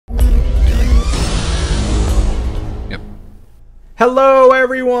Hello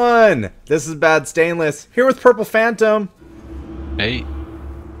everyone! This is Bad Stainless, here with Purple Phantom. Hey.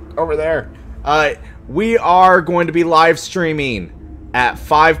 Over there. We are going to be live streaming at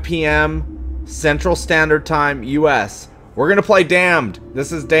 5 p.m. Central Standard Time, US. We're going to play Damned.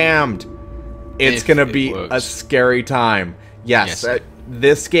 This is Damned. It's going to be a scary time. Yes,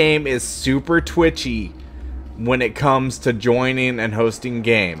 this game is super twitchy when it comes to joining and hosting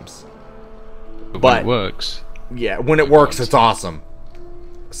games. But when it works. Yeah, when it works, it's awesome.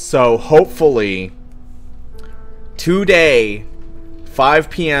 So, hopefully, today, 5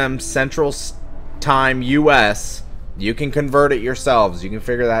 p.m. Central Time, US, you can convert it yourselves. You can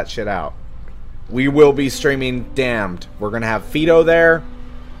figure that shit out. We will be streaming Damned. We're going to have Fido there,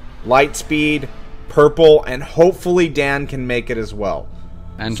 Lightspeed, Purple, and hopefully Dan can make it as well.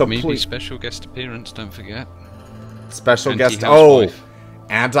 And so maybe special guest appearance, don't forget. Special guest... Oh!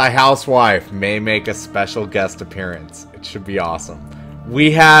 Anti-Housewife may make a special guest appearance. It should be awesome. We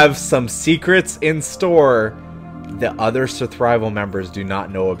have some secrets in store that other Surthrival members do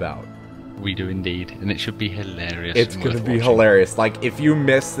not know about. We do indeed, and it should be hilarious. It's going to be hilarious. Like, if you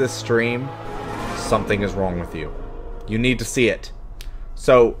miss this stream, something is wrong with you. You need to see it.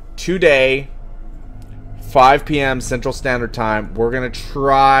 So, today, 5 p.m. Central Standard Time, we're going to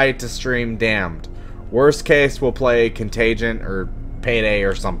try to stream Damned. Worst case, we'll play Contagion or Payday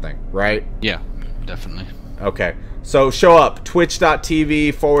or something, right? Yeah, definitely. Okay, so show up,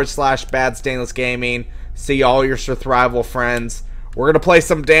 twitch.tv/Bad Stainless Gaming. See all your Surthrival friends. We're going to play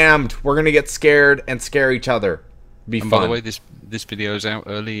some Damned. We're going to get scared and scare each other. Be fun. By the way, this video is out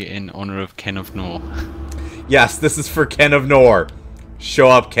early in honor of Ken of Nor. Yes, this is for Ken of Nor. Show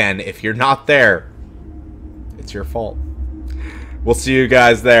up, Ken. If you're not there, it's your fault. We'll see you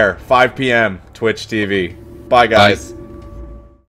guys there, 5 p.m. Twitch TV. Bye, guys. Bye.